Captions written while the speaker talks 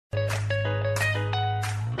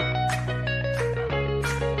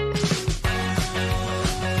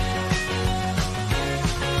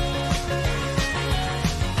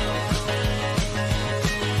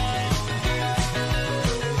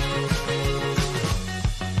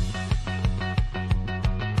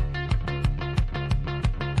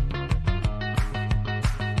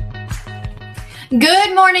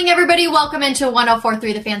Good morning, everybody. Welcome into 104.3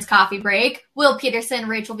 The Fans Coffee Break. Will Peterson,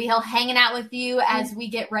 Rachel Behill hanging out with you as we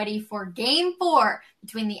get ready for Game 4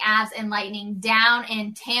 between the Avs and Lightning down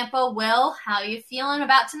in Tampa. Will, how are you feeling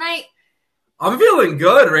about tonight? I'm feeling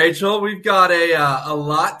good, Rachel. We've got a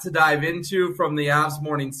lot to dive into from the Avs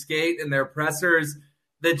morning skate and their pressers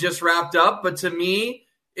that just wrapped up. But to me,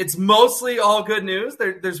 it's mostly all good news.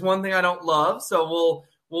 There's one thing I don't love, so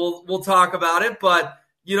we'll talk about it. But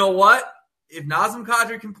you know what? If Nazem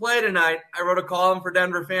Kadri can play tonight, I wrote a column for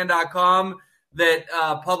DenverFan.com that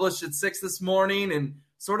published at 6 this morning, and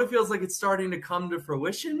sort of feels like it's starting to come to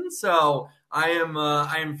fruition. So I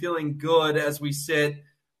am feeling good as we sit.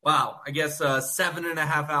 Wow, I guess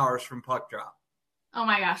 7.5 hours from puck drop. Oh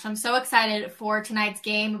my gosh, I'm so excited for tonight's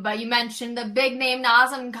game. But you mentioned the big name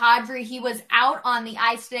Nazem Kadri. He was out on the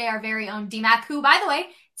ice today. Our very own DMAC, who, by the way,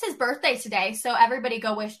 it's his birthday today, so everybody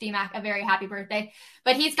go wish DMAC a very happy birthday.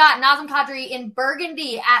 But he's got Nazem Kadri in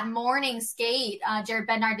Burgundy at morning skate. Jared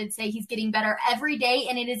Bednar did say he's getting better every day,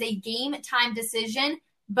 and it is a game-time decision.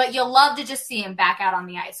 But you'll love to just see him back out on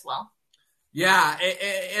the ice, Will. Yeah,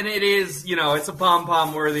 and it is, it's a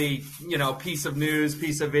pom-pom worthy, piece of news,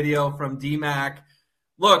 piece of video from DMAC.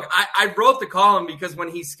 Look, I wrote the column because when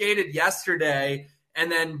he skated yesterday and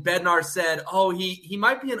then Bednar said, he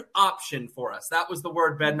might be an option for us. That was the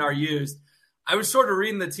word Bednar used. I was sort of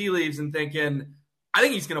reading the tea leaves and thinking, I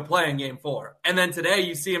think he's going to play in Game 4. And then today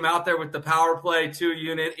you see him out there with the power play 2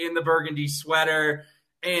 unit in the burgundy sweater.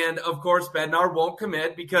 And, of course, Bednar won't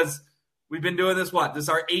commit because we've been doing this, This is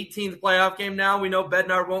our 18th playoff game now. We know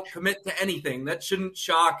Bednar won't commit to anything. That shouldn't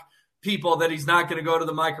shock people that he's not going to go to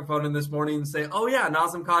the microphone in this morning and say,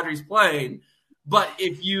 Nazem Kadri's playing. But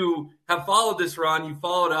if you have followed this run, you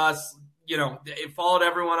followed us, it followed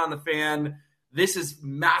everyone on the fan. This is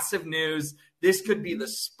massive news. This could be the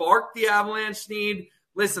spark the Avalanche need.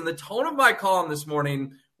 Listen, the tone of my column this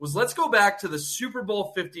morning was let's go back to the Super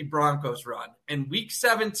Bowl 50 Broncos run in Week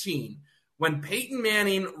 17 when Peyton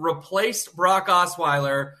Manning replaced Brock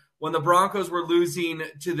Osweiler when the Broncos were losing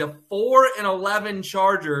to the 4-11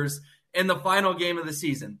 Chargers in the final game of the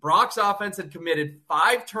season. Brock's offense had committed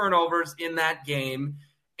 5 turnovers in that game,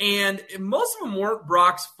 and most of them weren't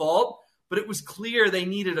Brock's fault, but it was clear they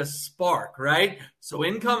needed a spark, right? So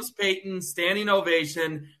in comes Peyton, standing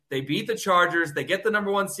ovation. They beat the Chargers. They get the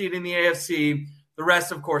number 1 seed in the AFC. The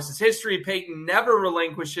rest, of course, is history. Peyton never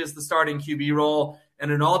relinquishes the starting QB role,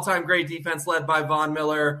 and an all-time great defense led by Von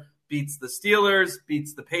Miller beats the Steelers,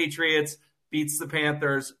 beats the Patriots, beats the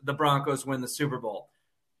Panthers. The Broncos win the Super Bowl.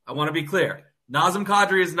 I want to be clear. Nazem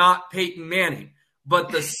Kadri is not Peyton Manning,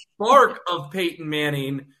 but the spark of Peyton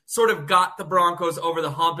Manning sort of got the Broncos over the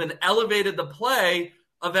hump and elevated the play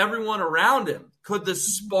of everyone around him. Could the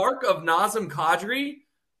spark of Nazem Kadri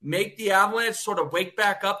make the Avalanche sort of wake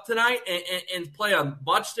back up tonight and play a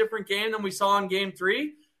much different game than we saw in Game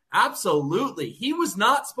 3? Absolutely. He was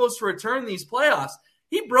not supposed to return these playoffs.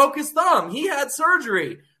 He broke his thumb. He had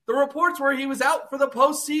surgery. The reports were he was out for the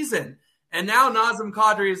postseason. And now Nazem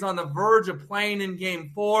Kadri is on the verge of playing in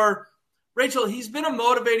Game 4. Rachel, he's been a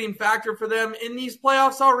motivating factor for them in these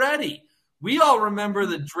playoffs already. We all remember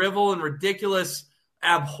the drivel and ridiculous,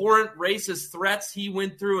 abhorrent, racist threats he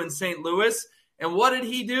went through in St. Louis. And what did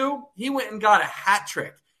he do? He went and got a hat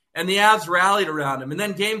trick. And the Avs rallied around him. And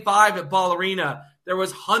then Game 5 at Ball Arena, there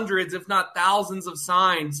was hundreds, if not thousands, of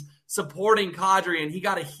signs supporting Kadri. And he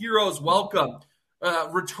got a hero's welcome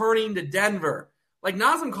returning to Denver. Like,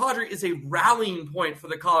 Nazem Kadri is a rallying point for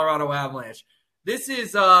the Colorado Avalanche. This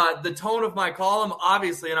is the tone of my column,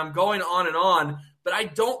 obviously, and I'm going on, but I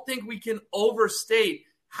don't think we can overstate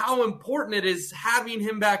how important it is having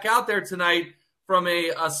him back out there tonight from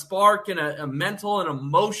a spark and a mental and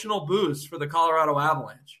emotional boost for the Colorado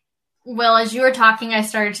Avalanche. Well, as you were talking, I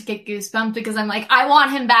started to get goosebumps because I'm like, I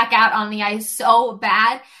want him back out on the ice so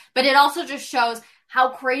bad, but it also just shows how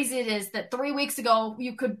crazy it is that 3 weeks ago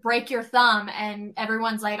you could break your thumb and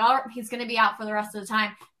everyone's like, oh, he's going to be out for the rest of the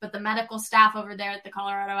time. But the medical staff over there at the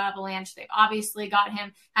Colorado Avalanche, they've obviously got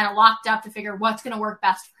him kind of locked up to figure what's going to work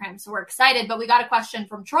best for him. So we're excited. But we got a question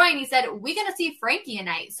from Troy, and he said, are we going to see Frankie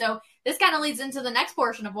tonight? So this kind of leads into the next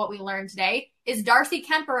portion of what we learned today is Darcy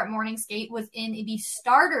Kemper at morning skate was in the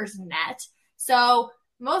starter's net. So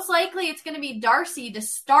most likely it's going to be Darcy to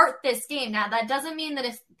start this game. Now, that doesn't mean that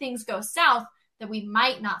if things go south, that we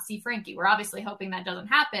might not see Frankie. We're obviously hoping that doesn't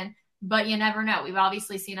happen, but you never know. We've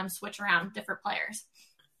obviously seen him switch around different players.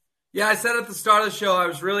 Yeah, I said at the start of the show I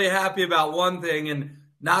was really happy about one thing and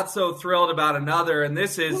not so thrilled about another, and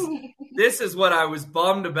this is what I was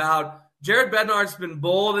bummed about. Jared Bednar's been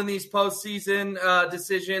bold in these postseason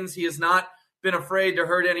decisions. He has not been afraid to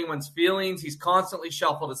hurt anyone's feelings. He's constantly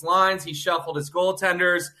shuffled his lines. He shuffled his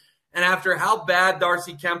goaltenders. And after how bad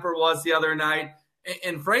Darcy Kemper was the other night,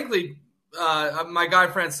 and frankly, my guy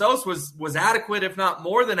Francouz was adequate, if not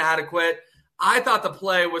more than adequate. I thought the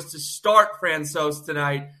play was to start Francouz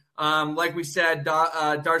tonight. Like we said,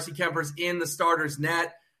 Darcy Kemper's in the starter's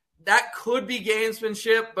net. That could be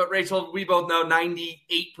gamesmanship, but Rachel, we both know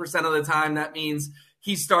 98% of the time that means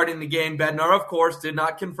he's starting the game. Bednar, of course, did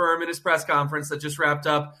not confirm in his press conference that just wrapped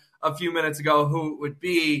up a few minutes ago who it would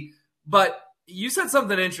be. But you said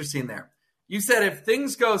something interesting there. You said if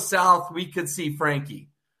things go south, we could see Frankie.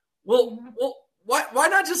 Well, why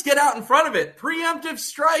not just get out in front of it? Preemptive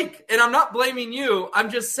strike. And I'm not blaming you.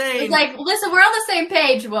 I'm just saying. It's like, listen, we're on the same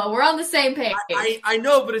page, Will. We're on the same page. I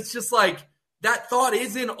know, but it's just like that thought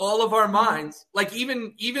is in all of our minds. Like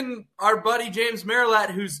even our buddy James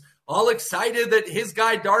Marilat, who's all excited that his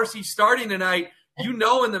guy Darcy's starting tonight, in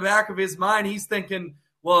the back of his mind, he's thinking,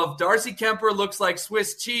 well, if Darcy Kemper looks like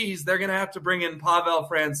Swiss cheese, they're going to have to bring in Pavel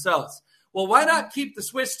Francouz. Well, why not keep the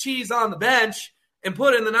Swiss cheese on the bench and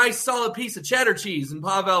put in the nice solid piece of cheddar cheese in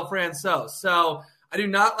Pavel Francouz? So I do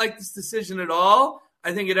not like this decision at all.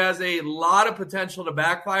 I think it has a lot of potential to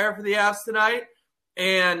backfire for the Avs tonight.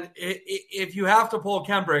 And if you have to pull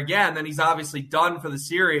Kemper again, then he's obviously done for the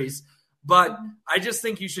series. But I just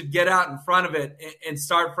think you should get out in front of it and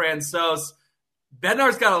start Francouz.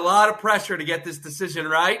 Bednar's got a lot of pressure to get this decision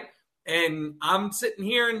right. And I'm sitting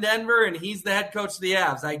here in Denver, and he's the head coach of the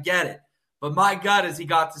Avs. I get it. But my gut is he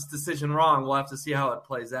got this decision wrong. We'll have to see how it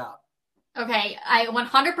plays out. Okay, I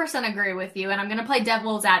 100% agree with you, and I'm going to play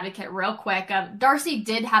devil's advocate real quick. Darcy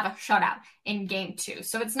did have a shutout in game 2,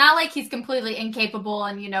 so it's not like he's completely incapable,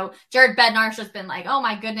 and, Jared Bednar's just been like, oh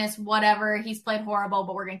my goodness, whatever, he's played horrible,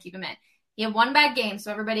 but we're going to keep him in. He had one bad game,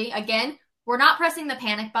 so everybody, again, we're not pressing the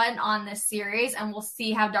panic button on this series, and we'll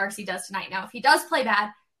see how Darcy does tonight. Now, if he does play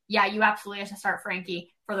bad, yeah, you absolutely have to start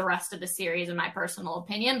Frankie for the rest of the series, in my personal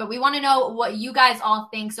opinion. But we want to know what you guys all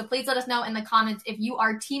think. So please let us know in the comments if you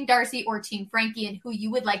are Team Darcy or Team Frankie and who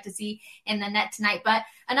you would like to see in the net tonight. But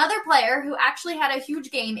another player who actually had a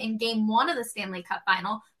huge game in game 1 of the Stanley Cup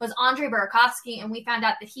final was Andre Burakovsky. And we found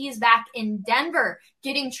out that he is back in Denver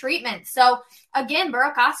getting treatment. So again,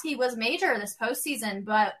 Burakovsky was major this postseason,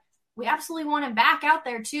 but we absolutely want him back out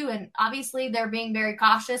there too. And obviously they're being very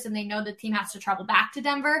cautious and they know the team has to travel back to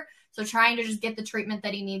Denver. So trying to just get the treatment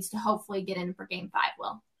that he needs to hopefully get in for game 5,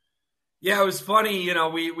 Will. Yeah, it was funny.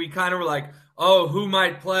 We kind of were like, oh, who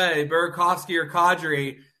might play, Burakovsky or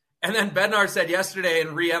Kadri? And then Bednar said yesterday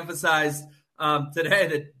and reemphasized today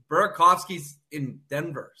that Burakovsky's in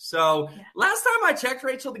Denver. So Last time I checked,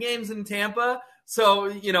 Rachel, the game's in Tampa. So,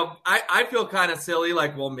 I feel kind of silly,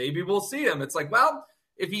 like, well, maybe we'll see him. It's like, well,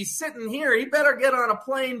 if he's sitting here, he better get on a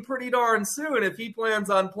plane pretty darn soon if he plans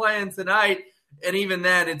on playing tonight. And even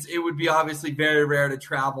then, it would be obviously very rare to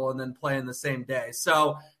travel and then play in the same day.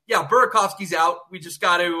 So, yeah, Burakovsky's out. We just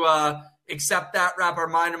got to accept that, wrap our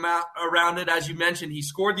mind around it. As you mentioned, he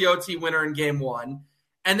scored the OT winner in game 1.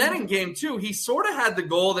 And then in game 2, he sort of had the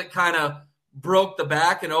goal that kind of broke the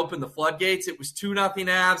back and opened the floodgates. It was 2-0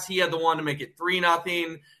 Avs. He had the one to make it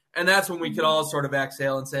 3-0. And that's when we could all sort of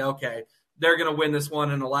exhale and say, okay, they're going to win this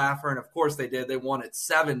one in a laugher. And, of course, they did. They won it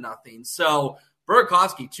 7-0. So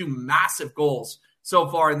Burakovsky, 2 massive goals so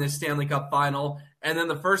far in this Stanley Cup final. And then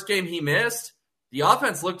the first game he missed, the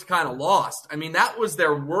offense looked kind of lost. I mean, that was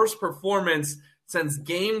their worst performance since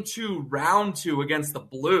game 2, round 2 against the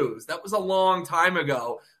Blues. That was a long time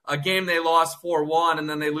ago. A game they lost 4-1, and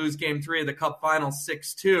then they lose game 3 of the Cup final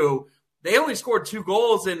 6-2. They only scored 2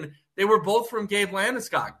 goals, and they were both from Gabe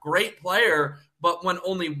Landeskog. Great player, but when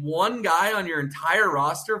only one guy on your entire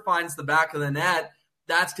roster finds the back of the net,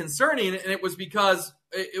 that's concerning. And it was because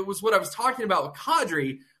it was what I was talking about with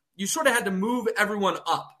Kadri. You sort of had to move everyone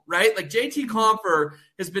up, right? Like JT Compher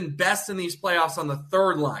has been best in these playoffs on the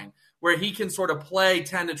third line, where he can sort of play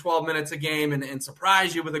 10 to 12 minutes a game and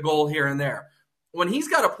surprise you with a goal here and there. When he's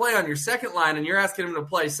got to play on your second line and you're asking him to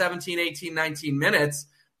play 17, 18, 19 minutes,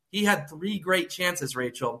 he had 3 great chances,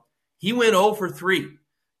 Rachel. He went 0 for 3,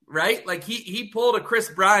 right? Like he pulled a Chris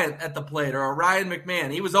Bryant at the plate or a Ryan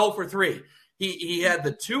McMahon. He was 0 for 3. He had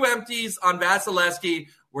the 2 empties on Vasilevsky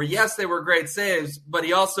where, yes, they were great saves, but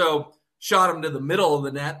he also shot him to the middle of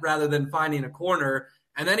the net rather than finding a corner.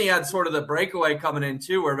 And then he had sort of the breakaway coming in,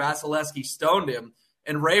 too, where Vasilevsky stoned him.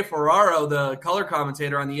 And Ray Ferraro, the color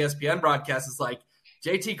commentator on the ESPN broadcast, is like,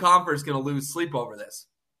 JT Compher is going to lose sleep over this.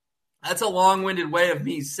 That's a long-winded way of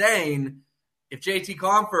me saying if JT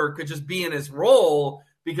Compher could just be in his role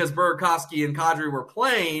because Burakovsky and Kadri were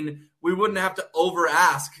playing, we wouldn't have to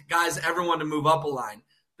over-ask everyone to move up a line.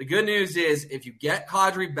 The good news is if you get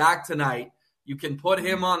Kadri back tonight, You can put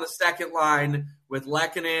him on the second line with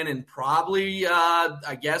Lehkonen and probably,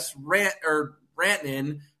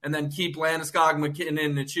 Rantanen, and then keep Landeskog, McKinnon,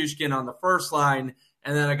 and Nichushkin on the first line,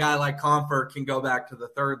 and then a guy like Comfort can go back to the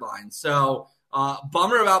third line. So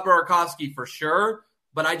bummer about Burakovsky for sure,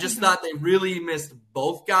 but I just thought they really missed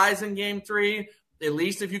both guys in Game 3. At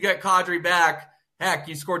least if you get Kadri back, heck,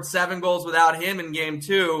 you scored 7 goals without him in Game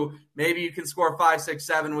 2. Maybe you can score 5, 6,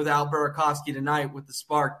 7 without Burakovsky tonight with the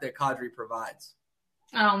spark that Kadri provides.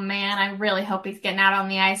 Oh, man, I really hope he's getting out on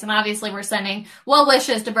the ice. And obviously we're sending well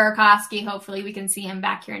wishes to Burakovsky. Hopefully we can see him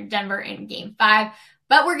back here in Denver in Game 5.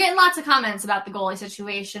 But we're getting lots of comments about the goalie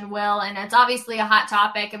situation, Will, and it's obviously a hot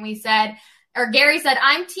topic. And Gary said,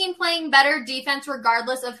 I'm team playing better defense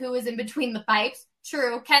regardless of who is in between the pipes.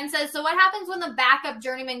 True. Ken says, so what happens when the backup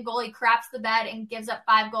journeyman goalie craps the bed and gives up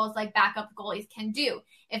 5 goals like backup goalies can do?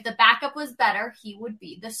 If the backup was better, he would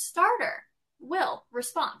be the starter. Will,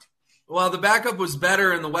 respond. Well, the backup was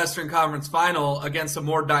better in the Western Conference Final against a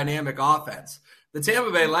more dynamic offense. The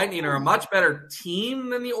Tampa Bay Lightning are a much better team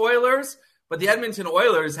than the Oilers, but the Edmonton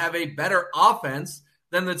Oilers have a better offense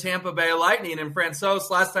than the Tampa Bay Lightning. And Francouz,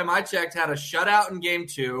 last time I checked, had a shutout in Game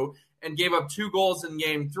 2 and gave up 2 goals in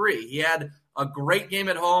Game 3. He had a great game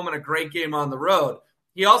at home and a great game on the road.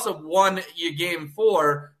 He also won Game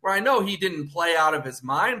 4, where I know he didn't play out of his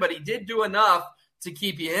mind, but he did do enough to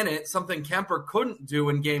keep you in it, something Kemper couldn't do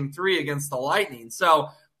in Game 3 against the Lightning. So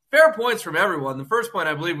fair points from everyone. The first point,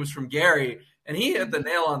 I believe, was from Gary, and he hit the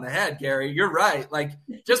nail on the head, Gary. You're right. Like,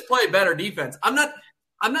 just play better defense. I'm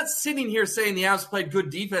not sitting here saying the Avs played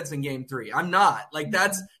good defense in Game 3. I'm not. Like,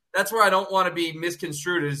 that's where I don't want to be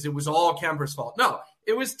misconstrued as it was all Kemper's fault. No,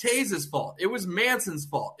 it was Taze's fault. It was Manson's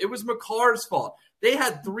fault. It was McCarr's fault. They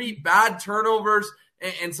had 3 bad turnovers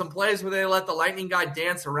and some plays where they let the Lightning guy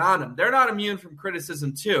dance around him. They're not immune from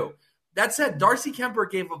criticism, too. That said, Darcy Kemper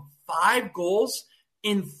gave up 5 goals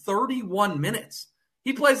in 31 minutes.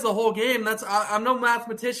 He plays the whole game. I'm no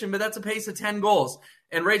mathematician, but that's a pace of 10 goals.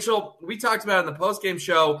 And Rachel, we talked about it in the postgame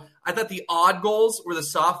show. I thought the odd goals were the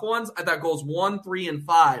soft ones. I thought goals 1, 3, and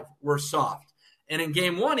 5 were soft. And in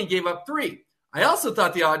Game 1, he gave up 3. I also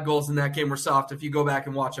thought the odd goals in that game were soft if you go back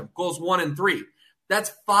and watch them. Goals 1 and 3.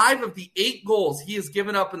 That's 5 of the 8 goals he has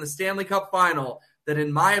given up in the Stanley Cup final that,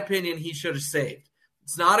 in my opinion, he should have saved.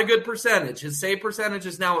 It's not a good percentage. His save percentage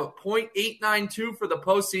is now at .892 for the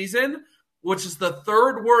postseason, which is the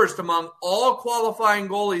 3rd worst among all qualifying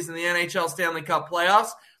goalies in the NHL Stanley Cup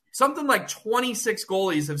playoffs. Something like 26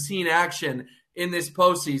 goalies have seen action in this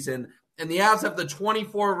postseason, and the Avs have the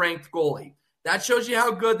 24 ranked goalie. That shows you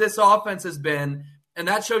how good this offense has been, and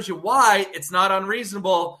that shows you why it's not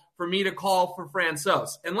unreasonable for me to call for Francouz.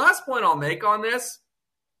 And last point I'll make on this,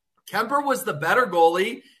 Kemper was the better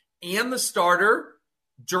goalie and the starter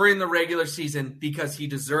during the regular season because he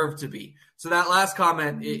deserved to be. So that last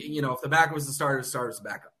comment, if the backup was the starter's the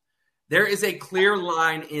backup. There is a clear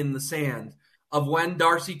line in the sand of when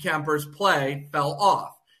Darcy Kemper's play fell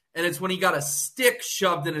off. And it's when he got a stick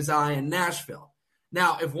shoved in his eye in Nashville.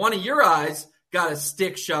 Now, if one of your eyes got a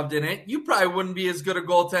stick shoved in it, you probably wouldn't be as good a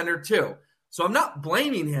goaltender too. So I'm not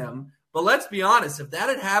blaming him, but let's be honest. If that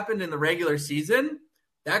had happened in the regular season,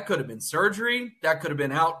 that could have been surgery. That could have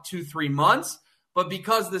been out 2-3 months. But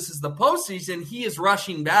because this is the postseason, he is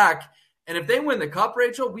rushing back. And if they win the cup,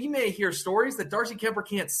 Rachel, we may hear stories that Darcy Kemper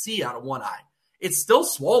can't see out of one eye. It's still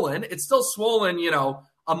swollen. It's still swollen,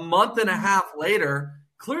 a month and a half later.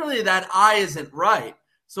 Clearly that eye isn't right.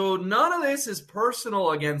 So none of this is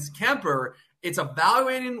personal against Kemper. It's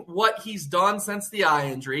evaluating what he's done since the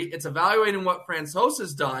eye injury. It's evaluating what Francouz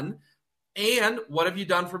has done. And what have you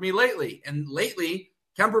done for me lately? And lately,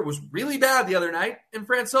 Kemper was really bad the other night, and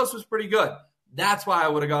Francouz was pretty good. That's why I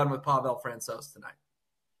would have gone with Pavel Francouz tonight.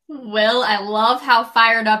 Will, I love how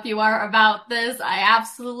fired up you are about this. I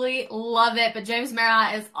absolutely love it. But James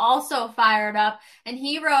Marat is also fired up, and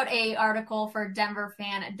he wrote an article for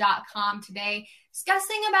DenverFan.com today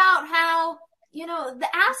discussing about how the Avs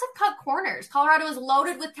have cut corners. Colorado is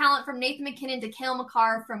loaded with talent from Nathan McKinnon to Cale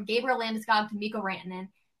Makar, from Gabriel Landeskog to Mikko Rantanen.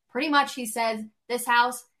 Pretty much, he says, this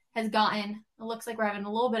house has gotten, it looks like we're having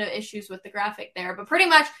a little bit of issues with the graphic there, but pretty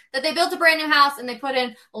much that they built a brand new house and they put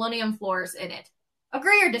in aluminum floors in it.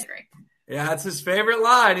 Agree or disagree? Yeah, that's his favorite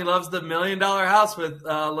line. He loves the $1 million house with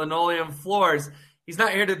linoleum floors. He's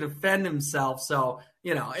not here to defend himself, so,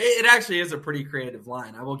 it actually is a pretty creative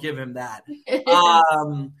line. I will give him that.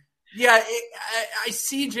 I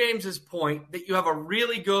see James's point that you have a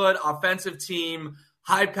really good offensive team,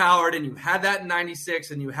 high-powered, and you had that in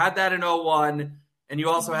 96, and you had that in 01, and you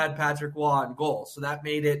also had Patrick Waugh in goal. So that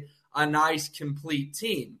made it a nice, complete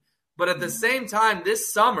team. But at the same time,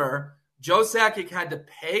 this summer, Joe Sakic had to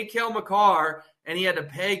pay Cale Makar and he had to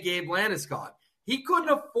pay Gabe Landeskog. He couldn't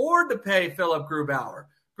afford to pay Philip Grubauer.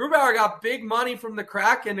 Grubauer got big money from the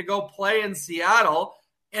Kraken to go play in Seattle.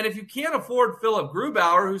 And if you can't afford Philip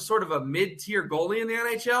Grubauer, who's sort of a mid-tier goalie in the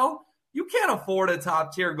NHL, you can't afford a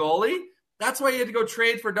top-tier goalie. That's why you had to go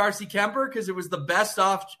trade for Darcy Kemper, because it was the best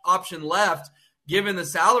option left given the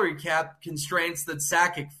salary cap constraints that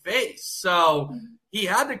Sakic faced. So he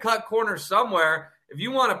had to cut corners somewhere. If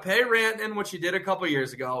you want to pay Rantanen, which you did a couple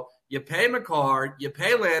years ago, you pay Makar, you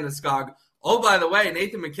pay Landeskog. Oh, by the way,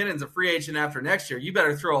 Nathan McKinnon's a free agent after next year. You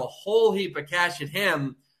better throw a whole heap of cash at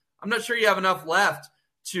him. I'm not sure you have enough left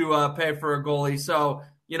to pay for a goalie. So,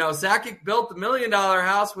 Sakic built the $1 million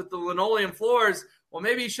house with the linoleum floors. Well,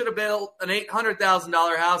 maybe he should have built an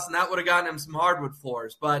 $800,000 house, and that would have gotten him some hardwood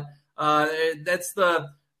floors. But that's the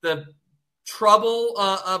trouble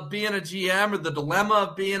of being a GM, or the dilemma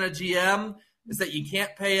of being a GM, is that you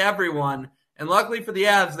can't pay everyone. And luckily for the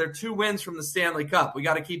Avs, they're 2 wins from the Stanley Cup. We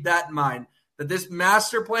got to keep that in mind, that this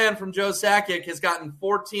master plan from Joe Sakic has gotten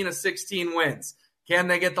 14 of 16 wins. Can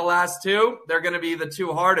they get the last 2? They're going to be the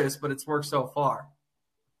 2 hardest, but it's worked so far.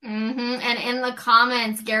 And in the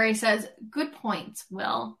comments, Gary says, good points,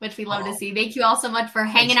 Will, which we love to see. Thank you all so much for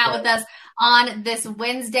hanging out with us on this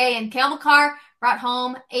Wednesday. And Cale Makar brought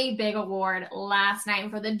home a big award last night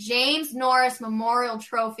for the James Norris Memorial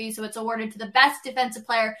Trophy. So it's awarded to the best defensive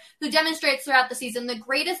player who demonstrates throughout the season the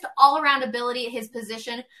greatest all-around ability at his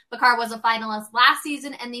position. Makar was a finalist last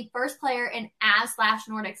season and the first player in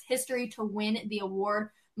Avs/Nordics history to win the award.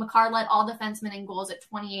 Makar led all defensemen in goals at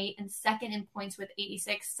 28 and second in points with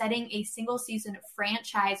 86, setting a single-season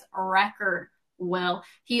franchise record, Will.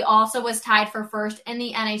 He also was tied for first in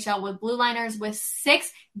the NHL with Blue Liners with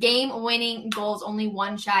 6 game-winning goals, only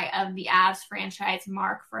 1 shy of the Avs franchise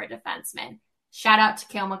mark for a defenseman. Shout out to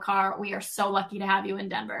Cale Makar. We are so lucky to have you in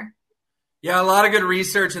Denver. Yeah, a lot of good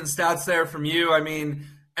research and stats there from you. I mean,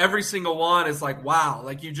 every single one is like, wow.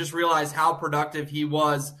 Like, you just realize how productive he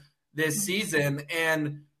was this season.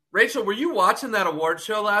 And Rachel, were you watching that award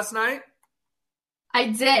show last night? I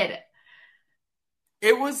did.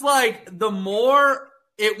 It was like, the more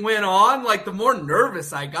it went on, like the more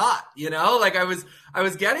nervous I got, like I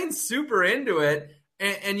was getting super into it.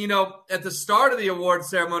 And at the start of the award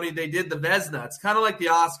ceremony, they did the Vezina. It's kind of like the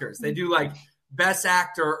Oscars. They do like best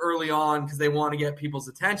actor early on because they want to get people's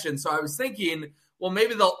attention. So I was thinking, well,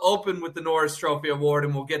 maybe they'll open with the Norris Trophy Award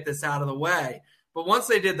and we'll get this out of the way. But once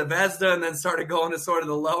they did the Vezina and then started going to sort of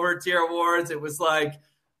the lower tier awards, it was like,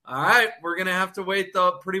 all right, we're going to have to wait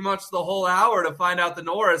pretty much the whole hour to find out the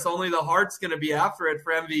Norris. Only the Hart's going to be after it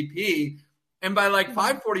for MVP. And by like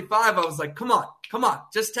 5:45, I was like, come on,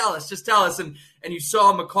 just tell us. And you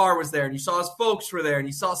saw Makar was there, and you saw his folks were there, and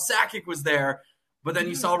you saw Sakic was there, but then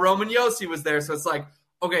you saw Roman Josi was there. So it's like,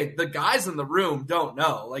 okay, the guys in the room don't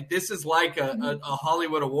know. Like, this is like a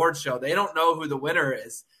Hollywood award show. They don't know who the winner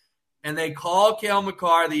is. And they call Cale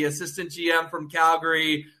Makar, the assistant GM from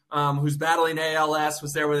Calgary, who's battling ALS,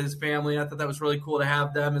 was there with his family. I thought that was really cool to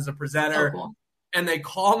have them as a presenter. So cool. And they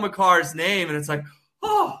call Makar's name, and it's like,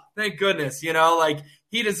 oh, thank goodness, like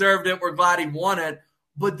he deserved it. We're glad he won it.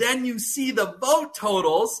 But then you see the vote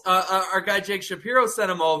totals. Our guy Jake Shapiro sent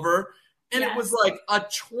him over, and It was like a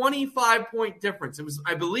 25-point difference. It was,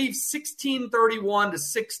 I believe, 1631 to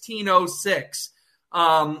 1606.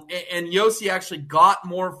 And Josi actually got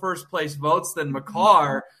more first-place votes than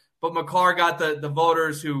Makar, but Makar got the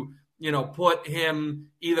voters who, put him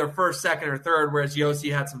either first, second, or third, whereas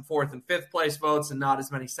Josi had some fourth and fifth place votes and not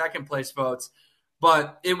as many second-place votes.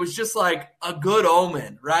 But it was just like a good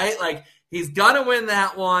omen, right? Like, he's going to win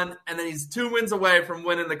that one, and then he's 2 wins away from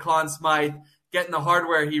winning the Conn Smythe, getting the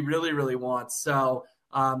hardware he really, really wants. So,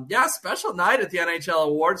 special night at the NHL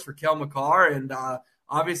Awards for Cale Makar, and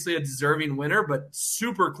obviously a deserving winner, but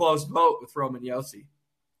super close vote with Roman Josi.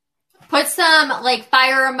 Put some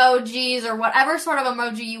fire emojis or whatever sort of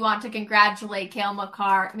emoji you want to congratulate Cale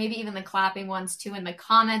Makar, maybe even the clapping ones too in the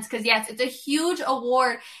comments, because yes, it's a huge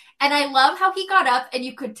award. And I love how he got up and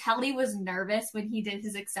you could tell he was nervous when he did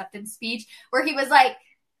his acceptance speech, where he was like,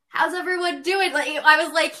 how's everyone doing? I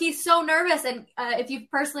was like, he's so nervous. And if you've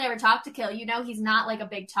personally ever talked to Cale, he's not a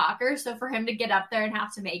big talker. So for him to get up there and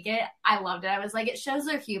have to make it, I loved it. I was like, it shows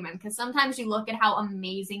they're human, because sometimes you look at how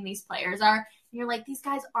amazing these players are and you're like, these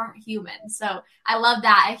guys aren't human. So I love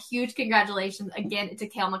that. A huge congratulations again to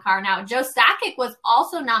Cale Makar. Now, Joe Sakic was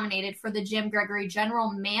also nominated for the Jim Gregory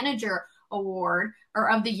General Manager Award, or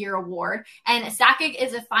of the Year award. And Sakic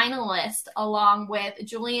is a finalist along with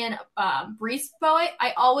Julian Brisebois.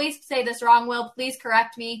 I always say this wrong, Will. Please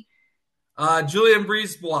correct me. Julian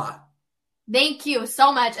Brisebois. Thank you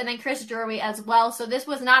so much. And then Chris Drury as well. So this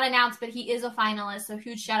was not announced, but he is a finalist. So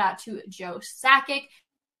huge shout out to Joe Sakic.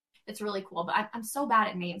 It's really cool. But I'm so bad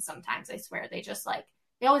at names sometimes, I swear. They just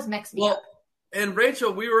they always mix me up. And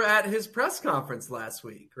Rachel, we were at his press conference last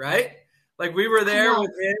week, right? Like we were there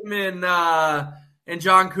with him and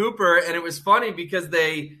John Cooper. And it was funny because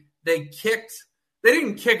they didn't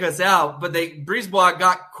kick us out, but Brisebois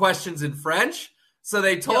got questions in French. So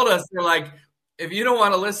they told us, they're like, if you don't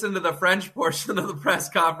want to listen to the French portion of the press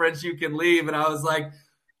conference, you can leave. And I was like,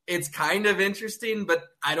 it's kind of interesting, but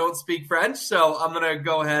I don't speak French. So I'm going to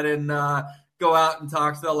go ahead and go out and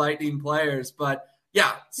talk to the Lightning players. But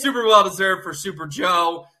yeah, super well-deserved for Super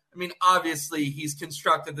Joe. I mean, obviously he's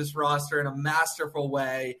constructed this roster in a masterful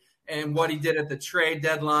way. And what he did at the trade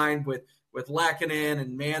deadline with Lehkonen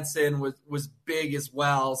and Manson was big as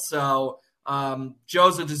well. So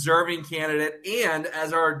Joe's a deserving candidate. And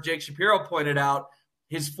as our Jake Shapiro pointed out,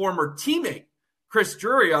 his former teammate, Chris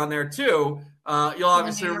Drury, on there too. You'll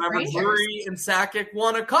obviously remember Drury and Sakic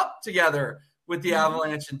won a cup together with the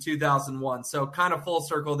Avalanche in 2001. So kind of full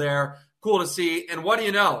circle there. Cool to see. And what do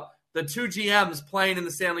you know? The two GMs playing in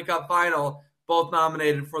the Stanley Cup final, both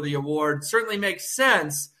nominated for the award, certainly makes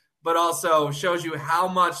sense, but also shows you how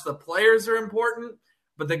much the players are important.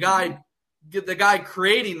 But the guy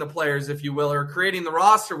creating the players, if you will, or creating the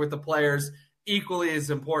roster with the players, equally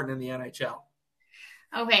as important in the NHL.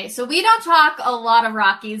 Okay, so we don't talk a lot of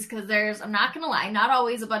Rockies because I'm not going to lie, not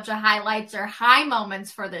always a bunch of highlights or high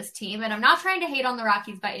moments for this team. And I'm not trying to hate on the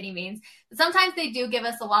Rockies by any means, but sometimes they do give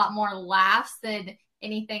us a lot more laughs than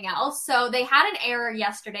anything else. So they had an error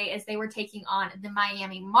yesterday as they were taking on the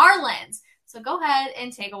Miami Marlins. So go ahead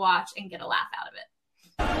and take a watch and get a laugh out of it.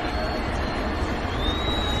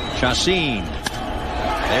 Chacin.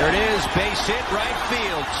 There it is, base hit, right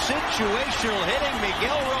field. Situational hitting,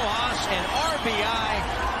 Miguel Rojas, an RBI,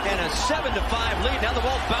 and a 7-5 lead. Now the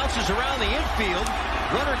ball bounces around the infield.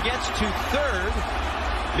 Runner gets to third.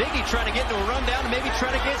 Miggy trying to get into a rundown and maybe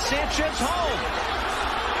trying to get Sanchez home.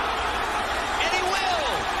 And he will!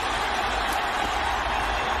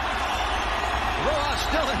 Rojas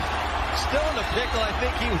still in the pickle. I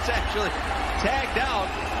think he was actually tagged out.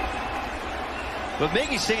 But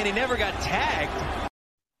Miggy's saying he never got tagged.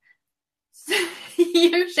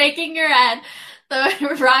 You're shaking your head.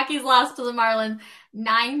 The Rockies lost to the Marlins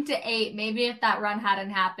 9-8. Maybe if that run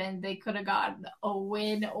hadn't happened, they could have gotten a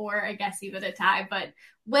win or I guess even a tie. But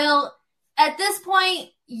Will, at this point,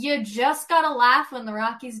 you just gotta laugh when the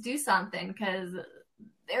Rockies do something because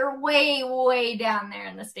they're way, way down there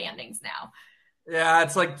in the standings now. Yeah,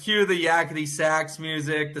 it's like cue the yakety sax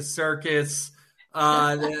music, the circus.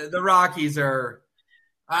 The Rockies are,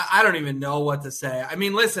 I don't even know what to say. I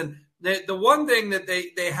mean, listen, the one thing that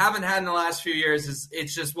they haven't had in the last few years is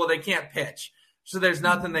it's just, well, they can't pitch. So there's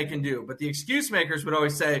nothing they can do. But the excuse makers would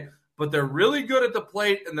always say, but they're really good at the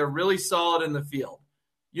plate and they're really solid in the field.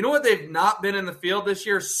 You know what they've not been in the field this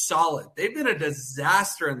year? Solid. They've been a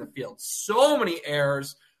disaster in the field. So many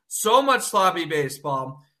errors, so much sloppy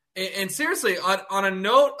baseball. And seriously, on a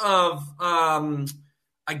note of,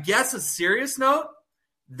 I guess a serious note,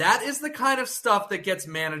 that is the kind of stuff that gets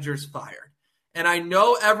managers fired. And I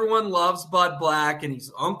know everyone loves Bud Black, and he's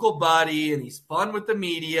Uncle Buddy, and he's fun with the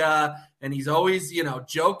media, and he's always,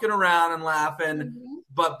 joking around and laughing. Mm-hmm.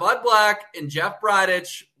 But Bud Black and Jeff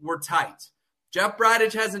Bridich were tight. Jeff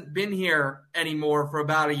Bridich hasn't been here anymore for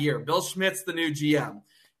about a year. Bill Schmidt's the new GM.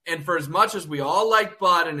 And for as much as we all like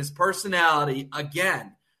Bud and his personality,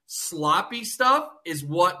 again, sloppy stuff is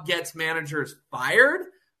what gets managers fired.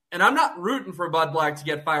 And I'm not rooting for Bud Black to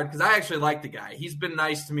get fired because I actually like the guy. He's been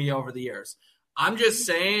nice to me over the years. I'm just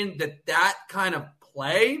saying that kind of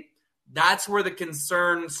play, that's where the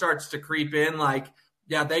concern starts to creep in. Like,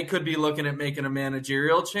 yeah, they could be looking at making a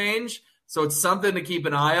managerial change. So it's something to keep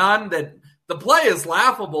an eye on. That the play is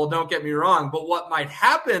laughable, don't get me wrong. But what might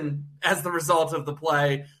happen as the result of the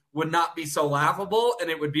play would not be so laughable. And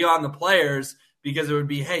it would be on the players because it would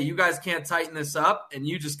be, hey, you guys can't tighten this up. And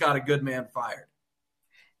you just got a good man fired.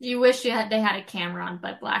 You wish they had a camera on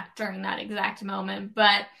Bud Black during that exact moment.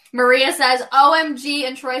 But Maria says, OMG,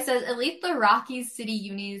 and Troy says, at least the Rockies City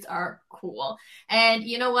unis are cool. And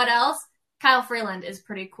you know what else? Kyle Freeland is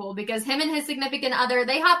pretty cool because him and his significant other,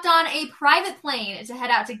 they hopped on a private plane to head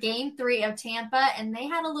out to Game 3 of Tampa, and they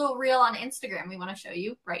had a little reel on Instagram we want to show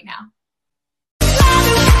you right now.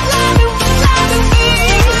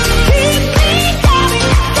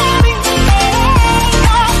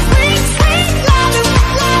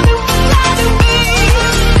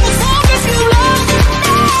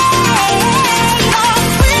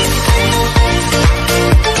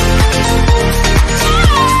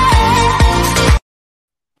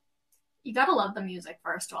 You gotta the music,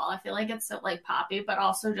 first of all. I feel like it's so like poppy, but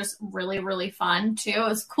also just really, really fun too. It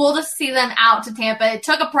was cool to see them out to Tampa. It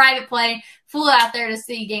took a private plane, flew out there to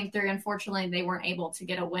see Game 3. Unfortunately, they weren't able to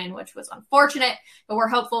get a win, which was unfortunate, but we're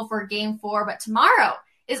hopeful for Game 4. But tomorrow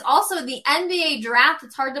is also the NBA draft.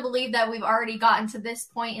 It's hard to believe that we've already gotten to this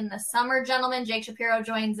point in the summer, gentlemen. Jake Shapiro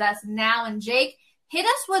joins us now. And Jake, hit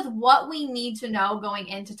us with what we need to know going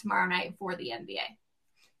into tomorrow night for the NBA.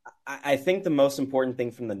 I think the most important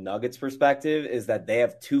thing from the Nuggets perspective is that they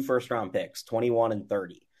have 2 first-round picks, 21 and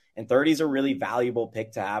 30. And 30 is a really valuable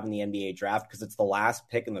pick to have in the NBA draft because it's the last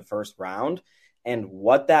pick in the first round. And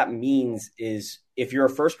what that means is if you're a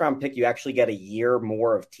first-round pick, you actually get a year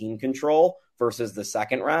more of team control versus the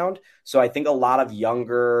second round. So I think a lot of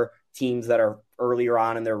younger teams that are earlier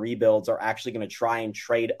on in their rebuilds are actually going to try and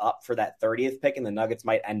trade up for that 30th pick, and the Nuggets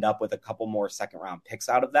might end up with a couple more second-round picks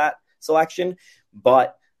out of that selection.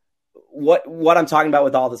 But what I'm talking about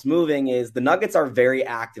with all this moving is the Nuggets are very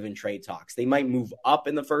active in trade talks. They might move up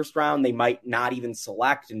in the first round. They might not even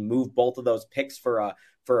select and move both of those picks for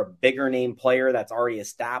a bigger name player that's already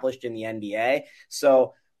established in the NBA.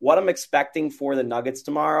 So what I'm expecting for the Nuggets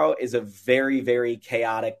tomorrow is a very, very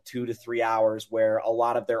chaotic 2 to 3 hours where a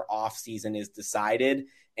lot of their offseason is decided.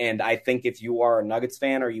 And I think if you are a Nuggets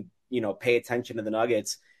fan or you pay attention to the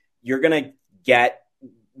Nuggets, you're going to get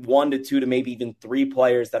 1 to 2 to maybe even 3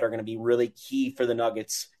 players that are going to be really key for the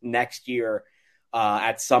Nuggets next year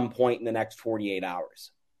at some point in the next 48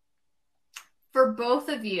 hours. For both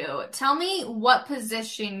of you, tell me what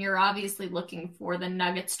position you're obviously looking for the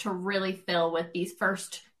Nuggets to really fill with these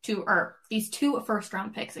two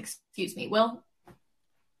first-round picks, Will?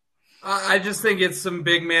 I just think it's some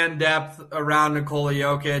big man depth around Nikola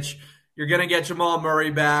Jokic. You're going to get Jamal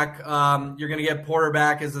Murray back. You're going to get Porter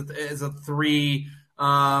back as a 3.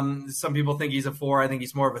 Some people think he's a 4. I think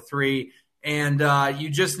he's more of a 3. And you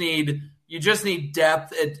just need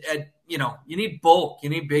depth at you need bulk. You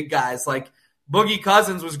need big guys. Like Boogie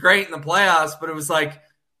Cousins was great in the playoffs, but it was like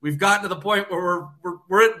we've gotten to the point where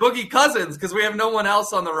we're at Boogie Cousins because we have no one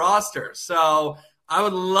else on the roster. So I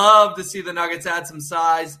would love to see the Nuggets add some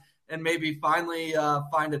size and maybe finally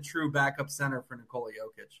find a true backup center for Nikola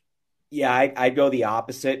Jokic. Yeah, I'd go the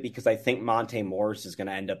opposite because I think Monte Morris is going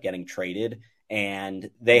to end up getting traded. And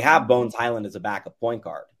they have Bones Highland as a backup point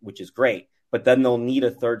guard, which is great. But then they'll need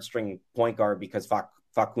a third-string point guard because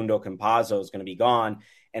Facundo Campazzo is going to be gone.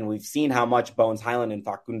 And we've seen how much Bones Highland and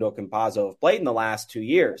Facundo Campazzo have played in the last 2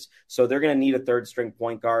 years. So they're going to need a third-string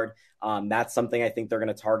point guard. That's something I think they're going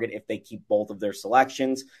to target if they keep both of their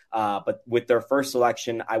selections. But with their first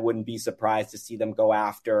selection, I wouldn't be surprised to see them go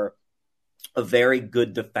after a very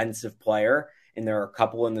good defensive player. And there are a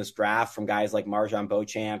couple in this draft from guys like Marjan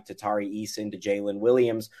Beauchamp to Tari Eason to Jalen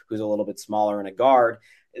Williams, who's a little bit smaller and a guard.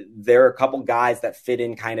 There are a couple guys that fit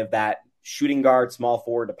in kind of that shooting guard, small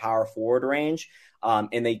forward to power forward range.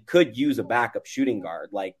 And they could use a backup shooting guard.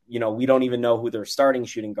 Like, we don't even know who their starting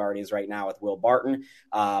shooting guard is right now with Will Barton.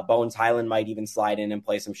 Bones Highland might even slide in and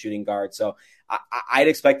play some shooting guard. So I'd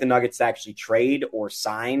expect the Nuggets to actually trade or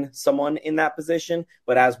sign someone in that position.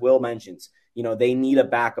 But as Will mentions, they need a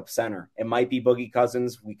backup center. It might be Boogie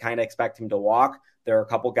Cousins. We kind of expect him to walk. There are a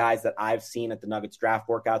couple guys that I've seen at the Nuggets draft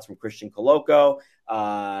workouts from Christian Coloco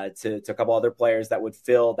to a couple other players that would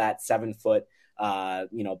fill that 7-foot,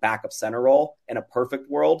 backup center role. In a perfect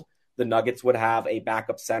world, the Nuggets would have a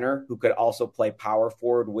backup center who could also play power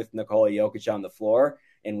forward with Nikola Jokic on the floor.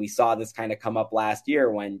 And we saw this kind of come up last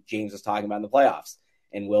year when James was talking about in the playoffs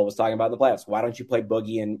and Will was talking about in the playoffs. Why don't you play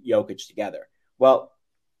Boogie and Jokic together? Well,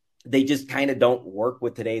 they just kind of don't work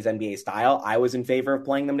with today's NBA style. I was in favor of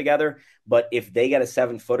playing them together, but if they get a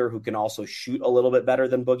 7-footer who can also shoot a little bit better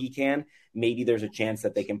than Boogie can, maybe there's a chance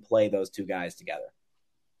that they can play those two guys together.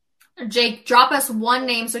 Jake, drop us one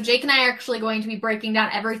name. So Jake and I are actually going to be breaking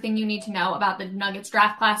down everything you need to know about the Nuggets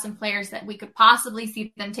draft class and players that we could possibly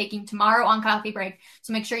see them taking tomorrow on Coffee Break.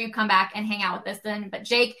 So make sure you come back and hang out with us then. But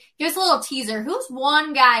Jake, give us a little teaser. Who's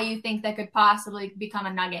one guy you think that could possibly become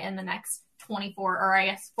a Nugget in the next 24 or I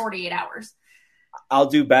guess 48 hours? I'll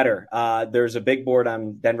do better. There's a big board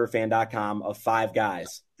on denverfan.com of 5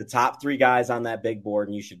 guys. The top 3 guys on that big board,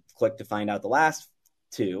 and you should click to find out the last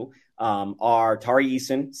 2, are Tari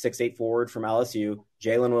Eason, 6'8" forward from LSU,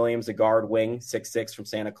 Jalen Williams, a guard wing, 6'6" from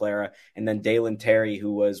Santa Clara, and then Dalen Terry,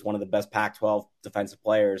 who was one of the best Pac-12 defensive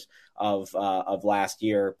players of last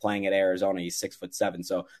year playing at Arizona. He's 6'7".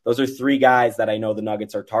 So those are 3 guys that I know the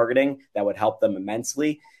Nuggets are targeting that would help them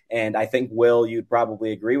immensely. And I think, Will, you'd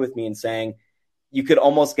probably agree with me in saying you could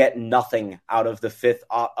almost get nothing out of the 5th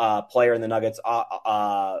player in the Nuggets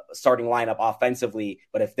starting lineup offensively.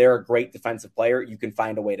 But if they're a great defensive player, you can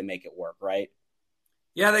find a way to make it work, right?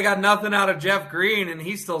 Yeah, they got nothing out of Jeff Green, and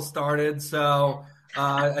he still started. So,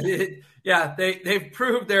 they've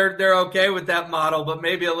proved they're okay with that model, but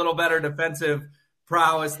maybe a little better defensive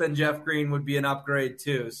prowess than Jeff Green would be an upgrade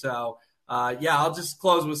too. So, I'll just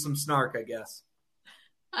close with some snark, I guess.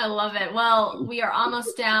 I love it. Well, we are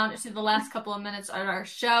almost down to the last couple of minutes of our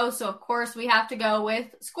show. So, of course, we have to go with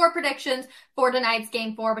score predictions for tonight's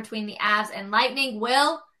Game 4 between the Avs and Lightning.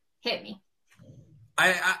 Will, hit me.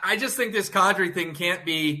 I just think this Kadri thing can't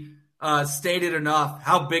be stated enough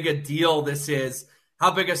how big a deal this is, how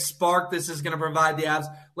big a spark this is going to provide the Avs.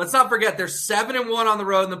 Let's not forget, they're 7-1 on the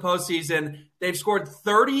road in the postseason. They've scored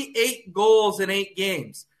 38 goals in 8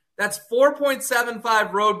 games. That's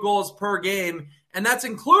 4.75 road goals per game, and that's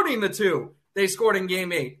including the 2 they scored in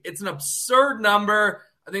Game 8. It's an absurd number.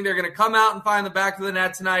 I think they're going to come out and find the back of the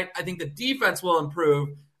net tonight. I think the defense will improve.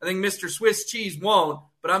 I think Mr. Swiss Cheese won't,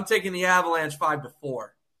 but I'm taking the Avalanche 5-4.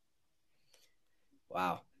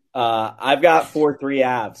 Wow. I've got 4-3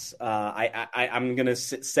 Avs. I'm going to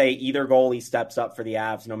say either goalie steps up for the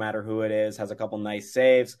Avs, no matter who it is, has a couple nice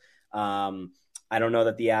saves. I don't know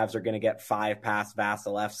that the Avs are going to get 5 past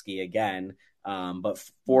Vasilevsky again, but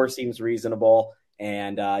 4 seems reasonable.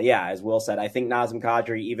 And as Will said, I think Nazem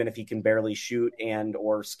Kadri, even if he can barely shoot and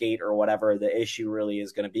or skate or whatever, the issue really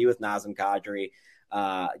is going to be with Nazem Kadri.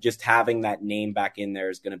 Just having that name back in there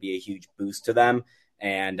is going to be a huge boost to them.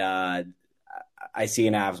 And I see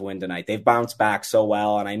an Avs win tonight. They've bounced back so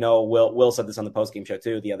well. And I know Will said this on the postgame show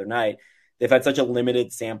too the other night. We've had such a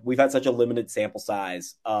limited sample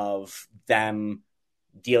size of them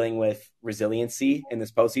dealing with resiliency in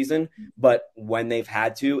this postseason. But when they've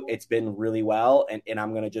had to, it's been really well. And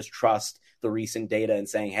I'm going to just trust the recent data and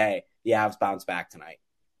saying, hey, the Avs bounce back tonight.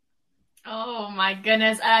 Oh my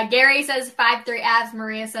goodness. Gary says 5-3 Avs.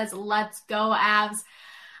 Maria says, let's go Avs.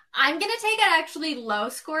 I'm going to take an actually low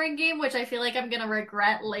scoring game, which I feel like I'm going to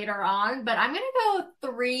regret later on, but I'm going to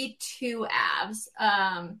go 3-2 Avs.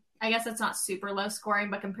 I guess it's not super low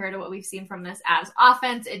scoring, but compared to what we've seen from this Avs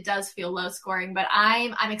offense, it does feel low scoring, but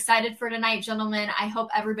I'm excited for tonight, gentlemen. I hope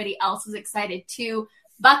everybody else is excited too.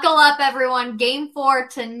 Buckle up, everyone. Game 4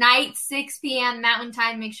 tonight, 6 p.m. Mountain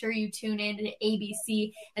Time. Make sure you tune in to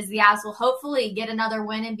ABC as the Avs will hopefully get another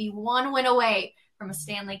win and be 1 win away from a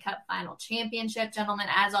Stanley Cup final championship. Gentlemen,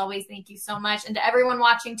 as always, thank you so much. And to everyone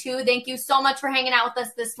watching too, thank you so much for hanging out with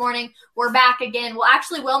us this morning. We're back again.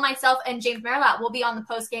 Will, myself, and James Merlot will be on the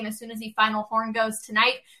post game as soon as the final horn goes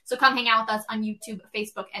tonight. So come hang out with us on YouTube,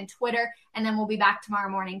 Facebook, and Twitter. And then we'll be back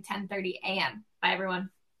tomorrow morning, 10:30 a.m. Bye,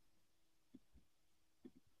 everyone.